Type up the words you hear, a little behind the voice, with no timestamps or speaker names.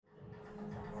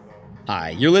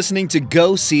Hi, you're listening to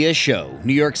Go See a Show,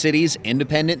 New York City's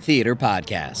independent theater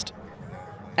podcast.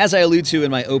 As I allude to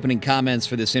in my opening comments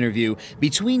for this interview,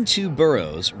 Between Two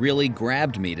Burrows really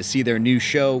grabbed me to see their new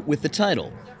show with the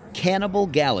title, Cannibal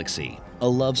Galaxy, a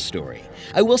love story.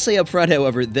 I will say up front,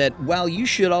 however, that while you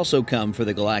should also come for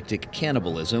the galactic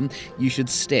cannibalism, you should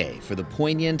stay for the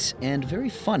poignant and very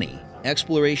funny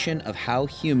exploration of how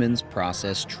humans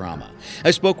process trauma. I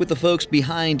spoke with the folks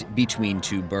behind Between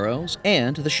Two Burrows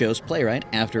and the show's playwright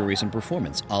after a recent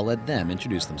performance. I'll let them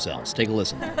introduce themselves. Take a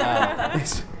listen.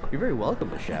 You're very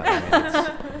welcome to shout.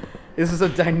 This is a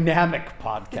dynamic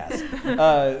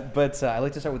podcast. But I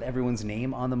like to start with everyone's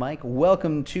name on the mic.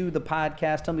 Welcome to the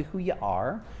podcast. Tell me who you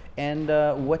are and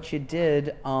what you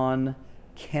did on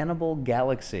Cannibal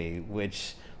Galaxy,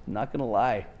 which, I'm not going to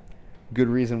lie, good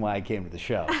reason why I came to the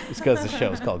show. It's because the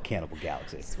show is called Cannibal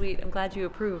Galaxy. Sweet. I'm glad you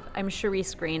approve. I'm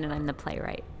Charisse Green, and I'm the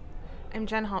playwright. I'm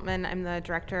Jen Haltman. I'm the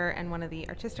director and one of the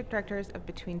artistic directors of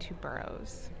Between Two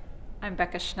Burrows. I'm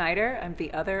Becca Schneider. I'm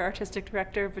the other artistic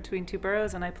director of Between Two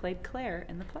Burrows, and I played Claire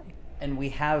in the play. And we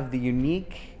have the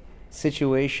unique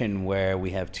situation where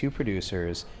we have two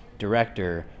producers,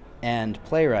 director, and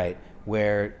playwright,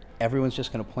 where everyone's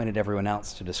just going to point at everyone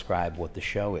else to describe what the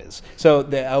show is. So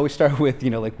I always start with,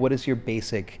 what is your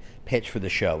basic pitch for the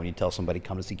show? When you tell somebody,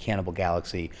 come to see Cannibal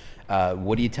Galaxy,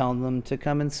 what are you telling them to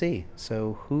come and see?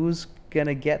 So who's going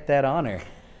to get that honor?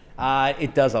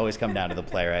 It does always come down to the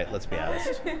playwright, let's be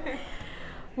honest.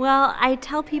 Well, I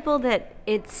tell people that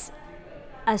it's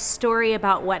a story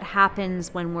about what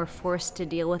happens when we're forced to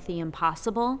deal with the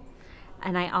impossible.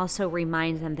 And I also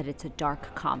remind them that it's a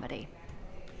dark comedy.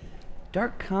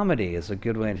 Dark comedy is a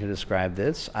good way to describe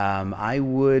this. I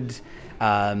would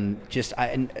I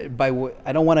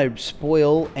don't want to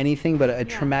spoil anything, but a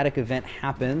traumatic event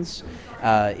happens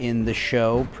in the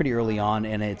show pretty early on,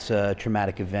 and it's a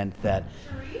traumatic event that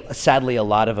sadly a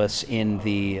lot of us in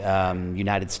the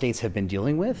United States have been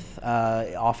dealing with,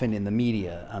 often in the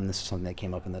media. This is something that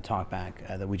came up in the talkback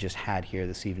that we just had here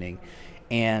this evening.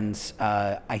 And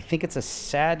I think it's a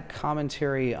sad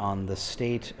commentary on the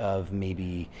state of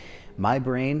maybe my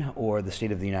brain or the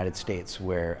state of the United States,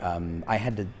 where I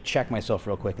had to check myself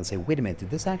real quick and say, wait a minute, did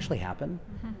this actually happen?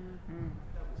 Mm-hmm.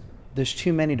 There's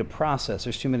too many to process.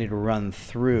 There's too many to run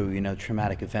through,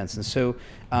 traumatic events. And so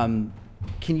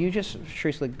can you just,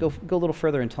 Charisse, go a little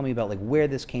further and tell me about where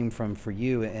this came from for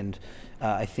you? And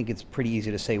I think it's pretty easy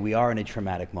to say we are in a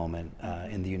traumatic moment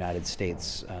in the United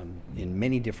States in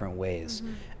many different ways.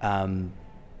 Mm-hmm.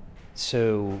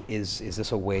 So is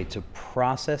this a way to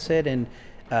process it? And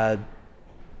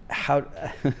how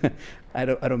I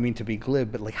don't mean to be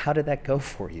glib, but how did that go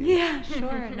for you? Yeah,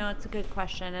 sure. No, it's a good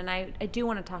question, and I do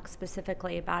want to talk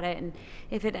specifically about it. And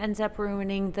if it ends up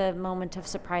ruining the moment of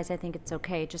surprise, I think it's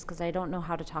okay, just because I don't know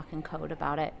how to talk in code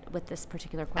about it with this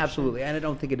particular question. Absolutely, and I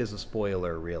don't think it is a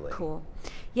spoiler, really. Cool.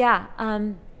 Yeah.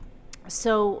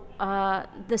 So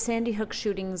the Sandy Hook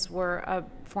shootings were a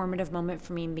formative moment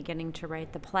for me in beginning to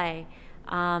write the play.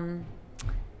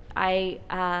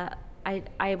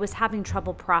 I was having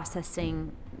trouble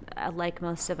processing, like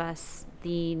most of us,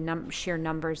 the sheer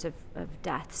numbers of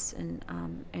deaths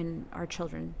in our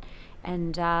children,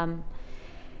 and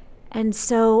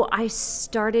so I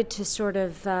started to sort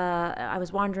of. I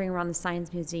was wandering around the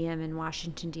Science Museum in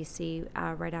Washington D.C.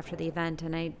 Right after the event,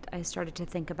 and I started to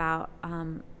think about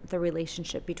the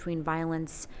relationship between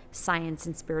violence, science,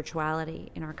 and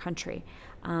spirituality in our country.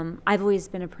 I've always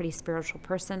been a pretty spiritual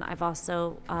person. I've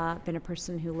also been a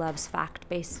person who loves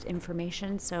fact-based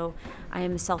information, so I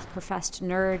am a self-professed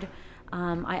nerd.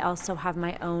 I also have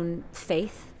my own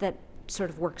faith that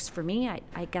sort of works for me.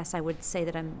 I guess I would say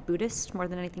that I'm Buddhist more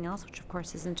than anything else, which of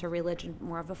course isn't a religion,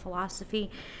 more of a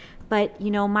philosophy. But,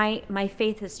 my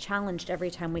faith is challenged every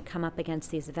time we come up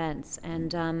against these events.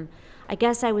 And I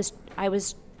guess I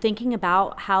was thinking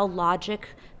about how logic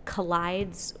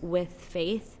collides with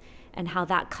faith, and how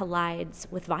that collides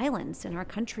with violence in our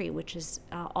country, which is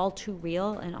all too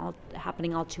real and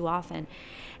happening all too often.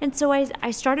 And so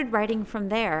I started writing from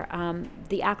there.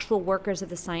 The actual workers of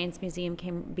the Science Museum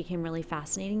became really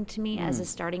fascinating to me as a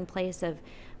starting place of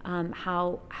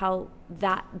how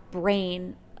that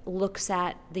brain looks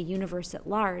at the universe at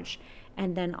large,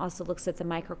 and then also looks at the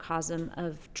microcosm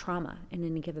of trauma in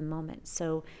any given moment.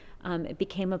 So it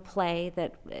became a play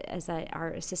that, as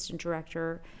our assistant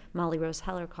director, Molly Rose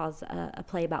Heller, calls a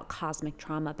play about cosmic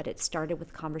trauma, but it started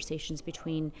with conversations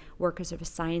between workers of a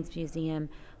science museum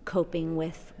coping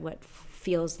with what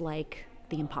feels like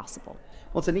the impossible.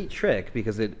 Well, it's a neat trick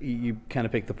because you kind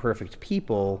of pick the perfect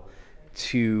people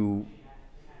to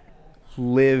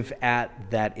live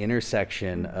at that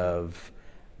intersection of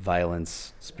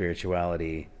violence,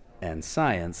 spirituality, and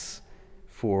science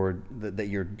for that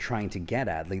you're trying to get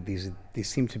at. Like these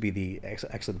seem to be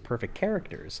actually the perfect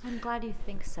characters. I'm glad you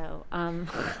think so.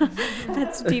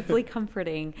 That's deeply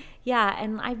comforting. Yeah,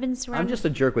 and I've been surrounded. I'm just a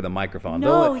jerk with a microphone.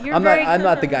 No, you're very I'm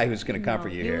not the good. guy who's going to comfort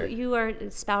you here. You are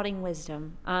spouting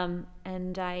wisdom.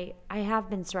 And I have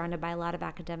been surrounded by a lot of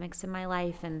academics in my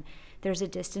life, and there's a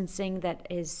distancing that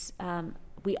is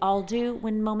we all do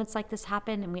when moments like this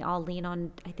happen, and we all lean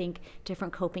on, I think,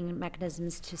 different coping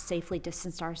mechanisms to safely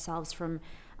distance ourselves from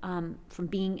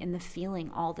being in the feeling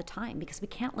all the time, because we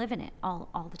can't live in it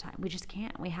all the time. We just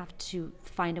can't. We have to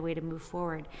find a way to move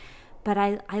forward. But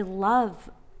I love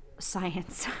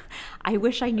science. I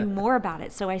wish I knew more about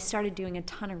it. So I started doing a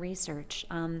ton of research,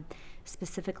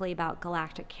 specifically about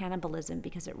galactic cannibalism,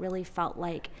 because it really felt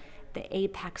like the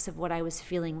apex of what I was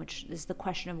feeling, which is the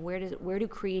question of where do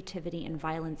creativity and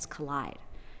violence collide,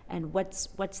 and what's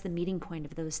the meeting point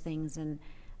of those things, and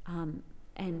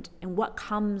what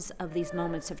comes of these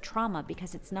moments of trauma,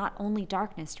 because it's not only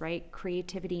darkness, right?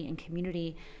 Creativity and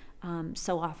community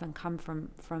so often come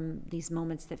from these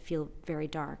moments that feel very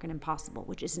dark and impossible,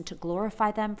 which isn't to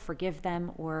glorify them, forgive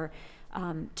them, or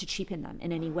to cheapen them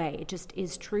in any way. It just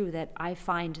is true that I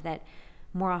find that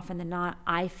more often than not,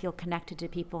 I feel connected to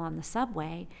people on the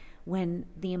subway when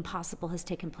the impossible has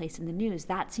taken place in the news.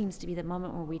 That seems to be the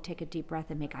moment where we take a deep breath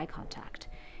and make eye contact,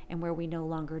 and where we no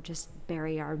longer just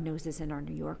bury our noses in our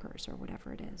New Yorkers or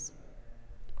whatever it is.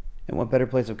 And what better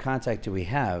place of contact do we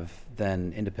have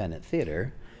than independent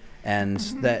theater? And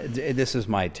this is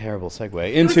my terrible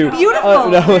segue into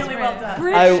beautiful. Really well done.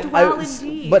 Bridged well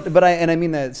indeed. But I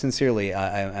mean that sincerely.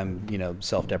 I'm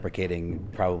self-deprecating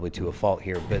probably to a fault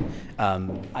here. But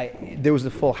there was a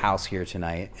full house here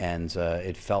tonight, and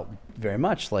it felt very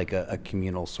much like a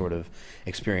communal sort of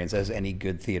experience, as any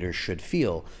good theater should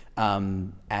feel.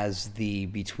 As the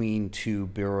Between Two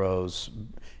Boroughs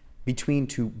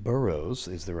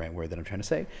is the right word that I'm trying to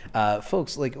say.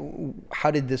 Folks, like, how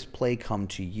did this play come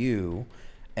to you?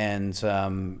 And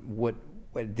what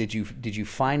did you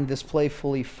find this play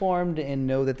fully formed and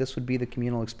know that this would be the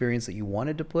communal experience that you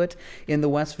wanted to put in the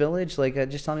West Village? Like,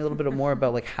 just tell me a little bit more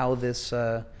about like how this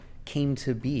came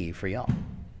to be for y'all.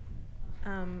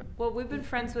 Well, we've been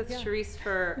friends with Charisse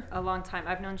for a long time.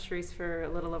 I've known Charisse for a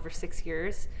little over 6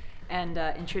 years, and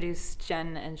introduced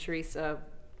Jen and Charisse.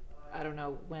 I don't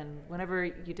know whenever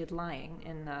you did Lying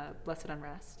in Blessed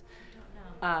Unrest.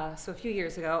 So a few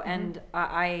years ago, and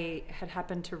I had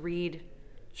happened to read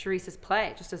Charisse's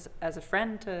play just as a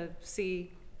friend to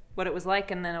see what it was like.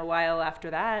 And then a while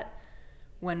after that,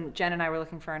 when Jen and I were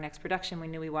looking for our next production, we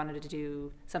knew we wanted to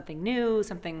do something new,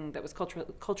 something that was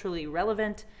culturally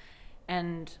relevant.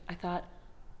 And I thought,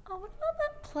 oh, what about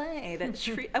that play?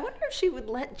 I wonder if she would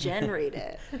let Jen read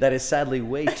it. That is sadly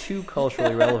way too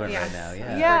culturally relevant right now.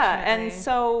 Yeah. Yeah, and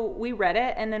so we read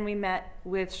it, and then we met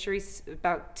with Charisse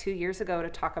about 2 years ago to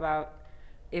talk about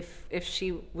if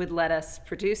she would let us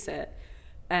produce it.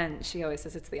 And she always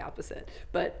says it's the opposite,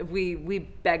 but we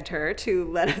begged her to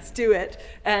let us do it.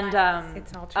 And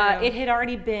it's all true. It had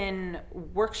already been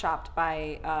workshopped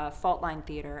by Fault Line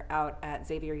Theater out at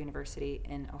Xavier University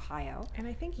in Ohio. And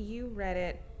I think you read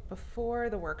it before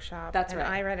the workshop. That's right.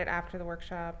 And I read it after the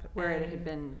workshop. Where it had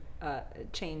been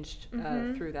changed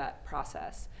through that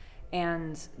process.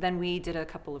 And then we did a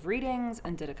couple of readings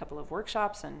and did a couple of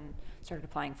workshops and started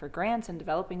applying for grants and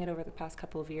developing it over the past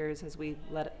couple of years as we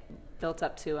built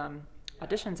up to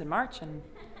auditions in March. And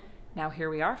now here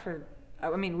we are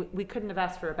we couldn't have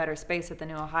asked for a better space at the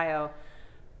New Ohio.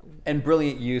 And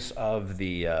brilliant use of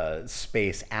the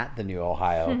space at the New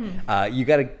Ohio. You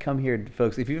got to come here,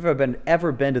 folks. If you've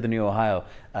ever been to the New Ohio,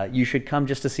 you should come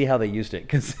just to see how they used it,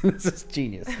 because this is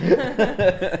genius.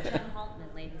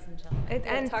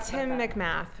 And Tim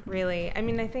McMath, really. I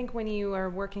mean, I think when you are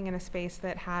working in a space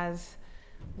that has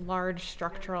large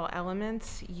structural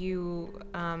elements, you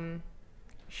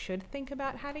should think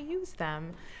about how to use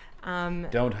them.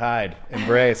 Don't hide.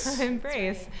 Embrace.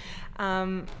 Embrace.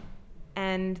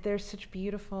 And there's such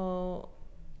beautiful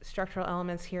structural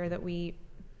elements here that we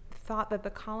thought that the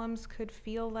columns could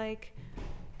feel like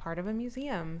part of a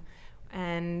museum.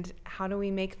 And how do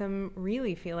we make them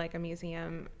really feel like a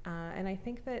museum? And I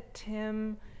think that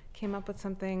Tim came up with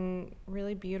something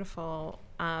really beautiful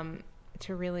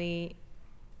to really,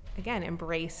 again,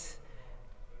 embrace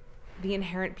the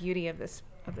inherent beauty of this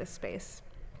space.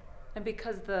 And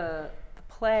because the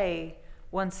play,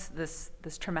 once this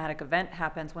traumatic event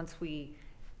happens, once we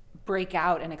break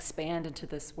out and expand into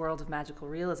this world of magical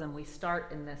realism, we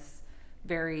start in this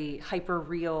very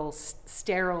hyper-real,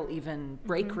 sterile even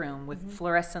break room with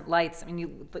fluorescent lights. I mean,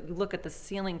 you look at the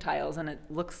ceiling tiles and it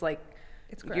looks like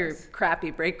It's your gross.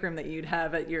 crappy break room that you'd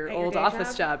have at your At your old day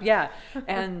office job? job. Yeah.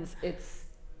 And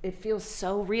it feels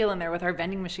so real in there with our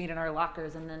vending machine and our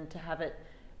lockers, and then to have it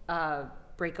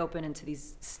break open into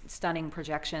these stunning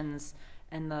projections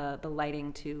and the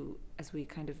lighting too as we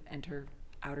kind of enter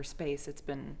outer space. It's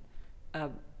been a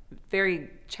very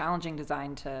challenging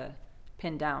design to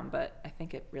pin down, but I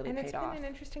think it really paid off. And it's been an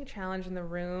interesting challenge in the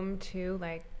room too,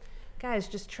 like, guys,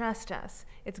 just trust us.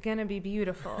 It's gonna be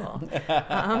beautiful.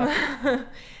 And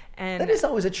That is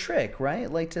always a trick,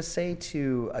 right? Like to say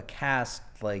to a cast,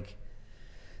 like,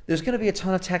 there's going to be a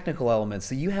ton of technical elements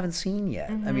that you haven't seen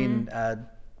yet. I mean,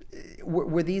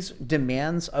 were these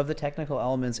demands of the technical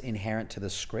elements inherent to the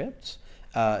script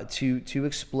to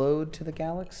explode to the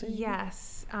galaxy?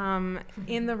 yes,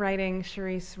 in the writing,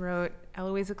 Charisse wrote,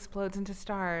 Eloise explodes into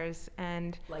stars,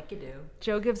 and Like you do.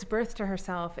 Jo gives birth to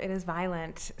herself. It is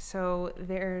violent. So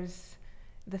there's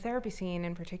the therapy scene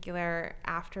in particular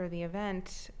after the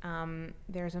event.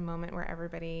 There's a moment where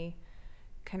everybody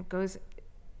kind of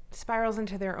spirals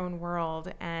into their own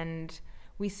world, and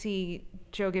we see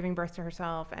Jo giving birth to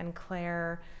herself and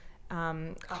Claire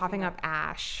coughing up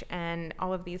ash and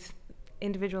all of these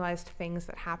individualized things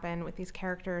that happen with these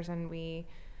characters. And we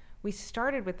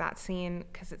started with that scene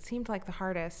because it seemed like the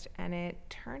hardest, and it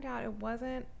turned out it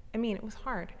wasn't. I mean, it was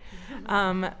hard,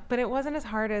 but it wasn't as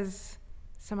hard as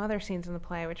some other scenes in the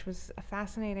play, which was a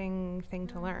fascinating thing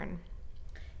to learn.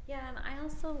 Yeah, and I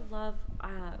also love,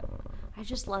 I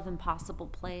just love impossible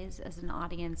plays as an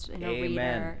audience and a Amen.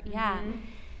 reader. Yeah.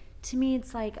 To me,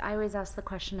 it's like, I always ask the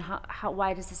question,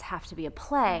 why does this have to be a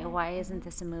play? Why isn't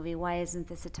this a movie? Why isn't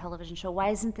this a television show? Why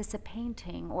isn't this a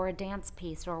painting or a dance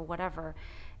piece or whatever?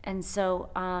 And so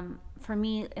for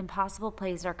me, impossible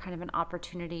plays are kind of an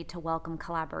opportunity to welcome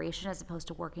collaboration as opposed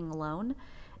to working alone.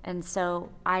 And so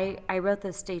I wrote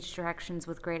those stage directions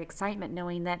with great excitement,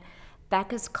 knowing that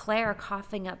Becca's Claire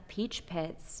coughing up peach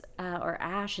pits or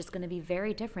ash is going to be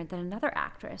very different than another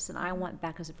actress. And I want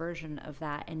Becca's version of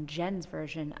that and Jen's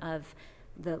version of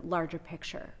the larger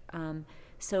picture.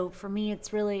 So for me,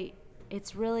 it's like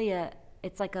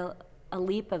a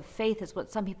leap of faith is what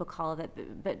some people call it.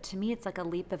 But to me, it's like a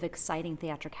leap of exciting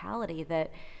theatricality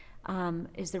that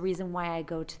is the reason why I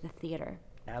go to the theater.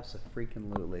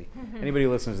 Absolutely. Anybody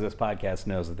who listens to this podcast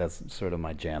knows that that's sort of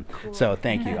my jam. So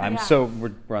thank you.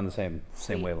 We're on the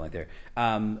same wavelength there.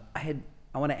 I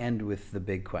want to end with the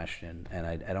big question, and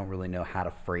I don't really know how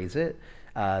to phrase it.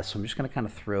 So I'm just going to kind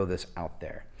of throw this out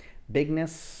there: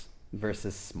 bigness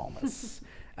versus smallness.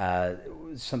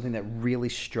 Something that really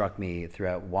struck me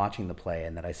throughout watching the play,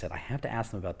 and that I said I have to ask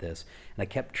them about this, and I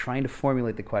kept trying to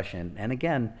formulate the question, and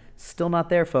again, still not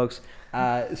there, folks.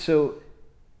 So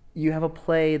you have a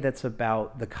play that's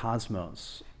about the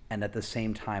cosmos and at the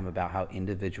same time about how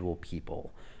individual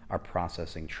people are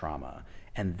processing trauma.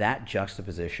 And that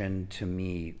juxtaposition to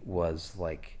me was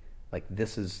like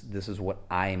this is what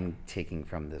I'm taking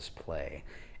from this play.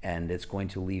 And it's going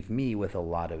to leave me with a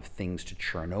lot of things to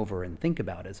churn over and think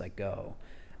about as I go.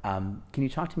 Can you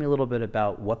talk to me a little bit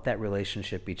about what that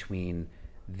relationship between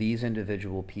these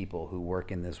individual people who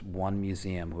work in this one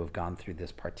museum, who have gone through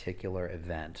this particular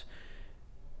event,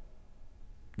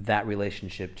 that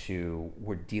relationship to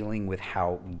we're dealing with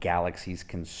how galaxies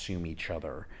consume each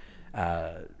other.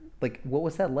 What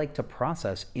was that like to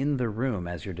process in the room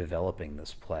as you're developing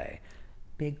this play?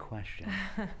 Big question.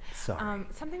 Sorry.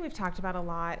 Something we've talked about a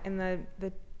lot in the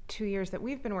 2 years that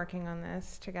we've been working on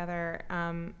this together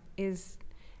is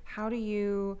how do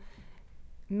you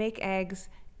make eggs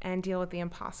and deal with the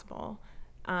impossible?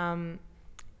 And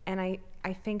I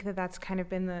think that that's kind of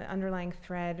been the underlying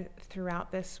thread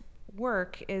throughout this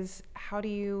work is how do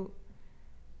you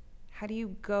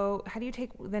take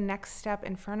the next step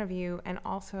in front of you and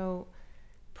also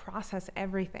process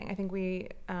everything. I think we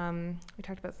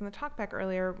talked about this in the talkback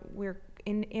earlier. We're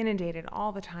inundated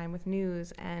all the time with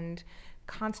news and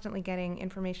constantly getting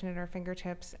information at our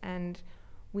fingertips, and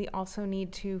we also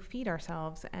need to feed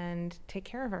ourselves and take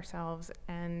care of ourselves.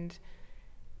 And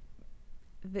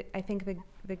I think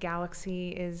the galaxy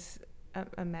is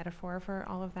a metaphor for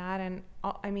all of that. And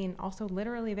also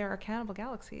literally there are cannibal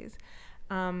galaxies.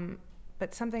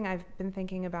 But something I've been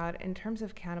thinking about in terms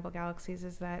of cannibal galaxies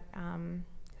is that,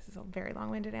 this is a very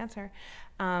long-winded answer,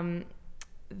 the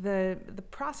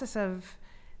process of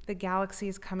the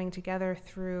galaxies coming together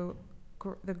through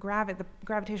the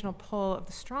gravitational pull of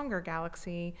the stronger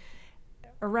galaxy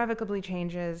irrevocably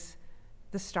changes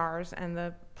the stars and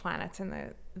the planets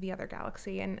in the other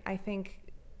galaxy. And I think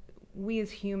we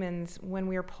as humans, when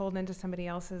we are pulled into somebody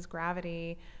else's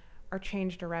gravity, are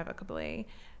changed irrevocably.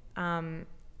 And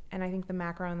I think the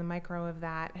macro and the micro of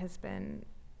that has been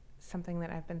something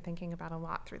that I've been thinking about a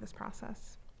lot through this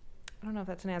process. I don't know if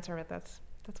that's an answer, but that's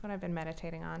what I've been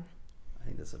meditating on. I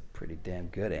think that's a pretty damn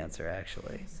good answer,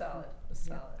 actually. Solid.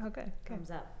 Okay.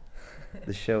 Thumbs up.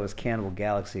 The show is Cannibal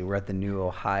Galaxy. We're at the New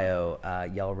Ohio.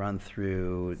 Y'all run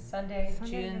through. Sunday,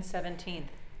 June 17th.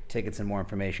 Tickets and more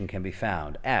information can be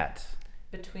found at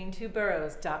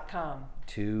BetweenTwoBoroughs.com.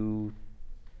 TWO.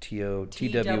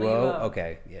 TWO.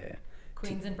 Okay, yeah.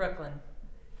 Queens in Brooklyn.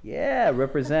 Yeah,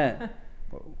 represent.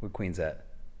 Where Queens at?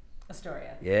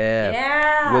 Astoria. Yeah.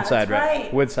 Yeah, Woodside, that's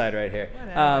right. Woodside right here.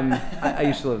 I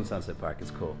used to live in Sunset Park.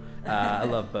 It's cool. I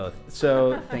love both.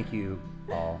 So thank you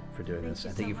all for doing this.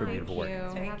 And thank you for beautiful work.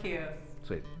 Thank you.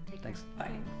 Sweet. Thanks.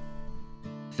 Bye.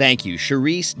 Thank you,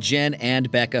 Charisse, Jen, and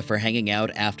Becca for hanging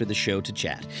out after the show to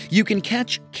chat. You can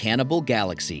catch Cannibal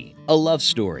Galaxy, a love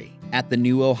story, at the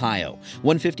New Ohio,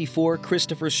 154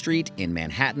 Christopher Street in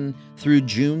Manhattan through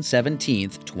June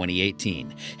 17th,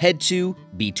 2018. Head to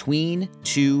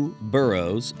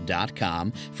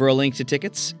BetweenTwoBoroughs.com for a link to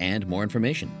tickets and more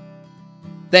information.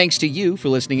 Thanks to you for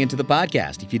listening into the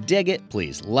podcast. If you dig it,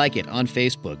 please like it on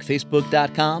Facebook,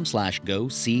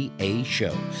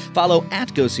 facebook.com/GoSeeAShow. Follow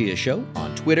 @GoSeeAShow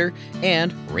on Twitter,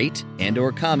 and rate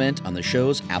and/or comment on the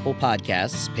show's Apple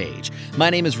Podcasts page. My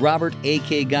name is Robert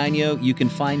A.K. Gagno. You can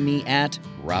find me at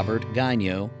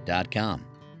robertgagno.com.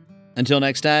 Until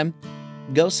next time,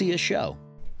 go see a show.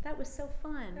 That was so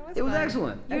fun. It was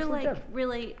excellent. You're Excellent like job.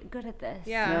 really good at this.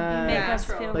 Yeah. You make Yeah. us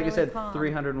feel Like I really said, calm.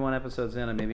 301 episodes in,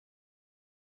 and maybe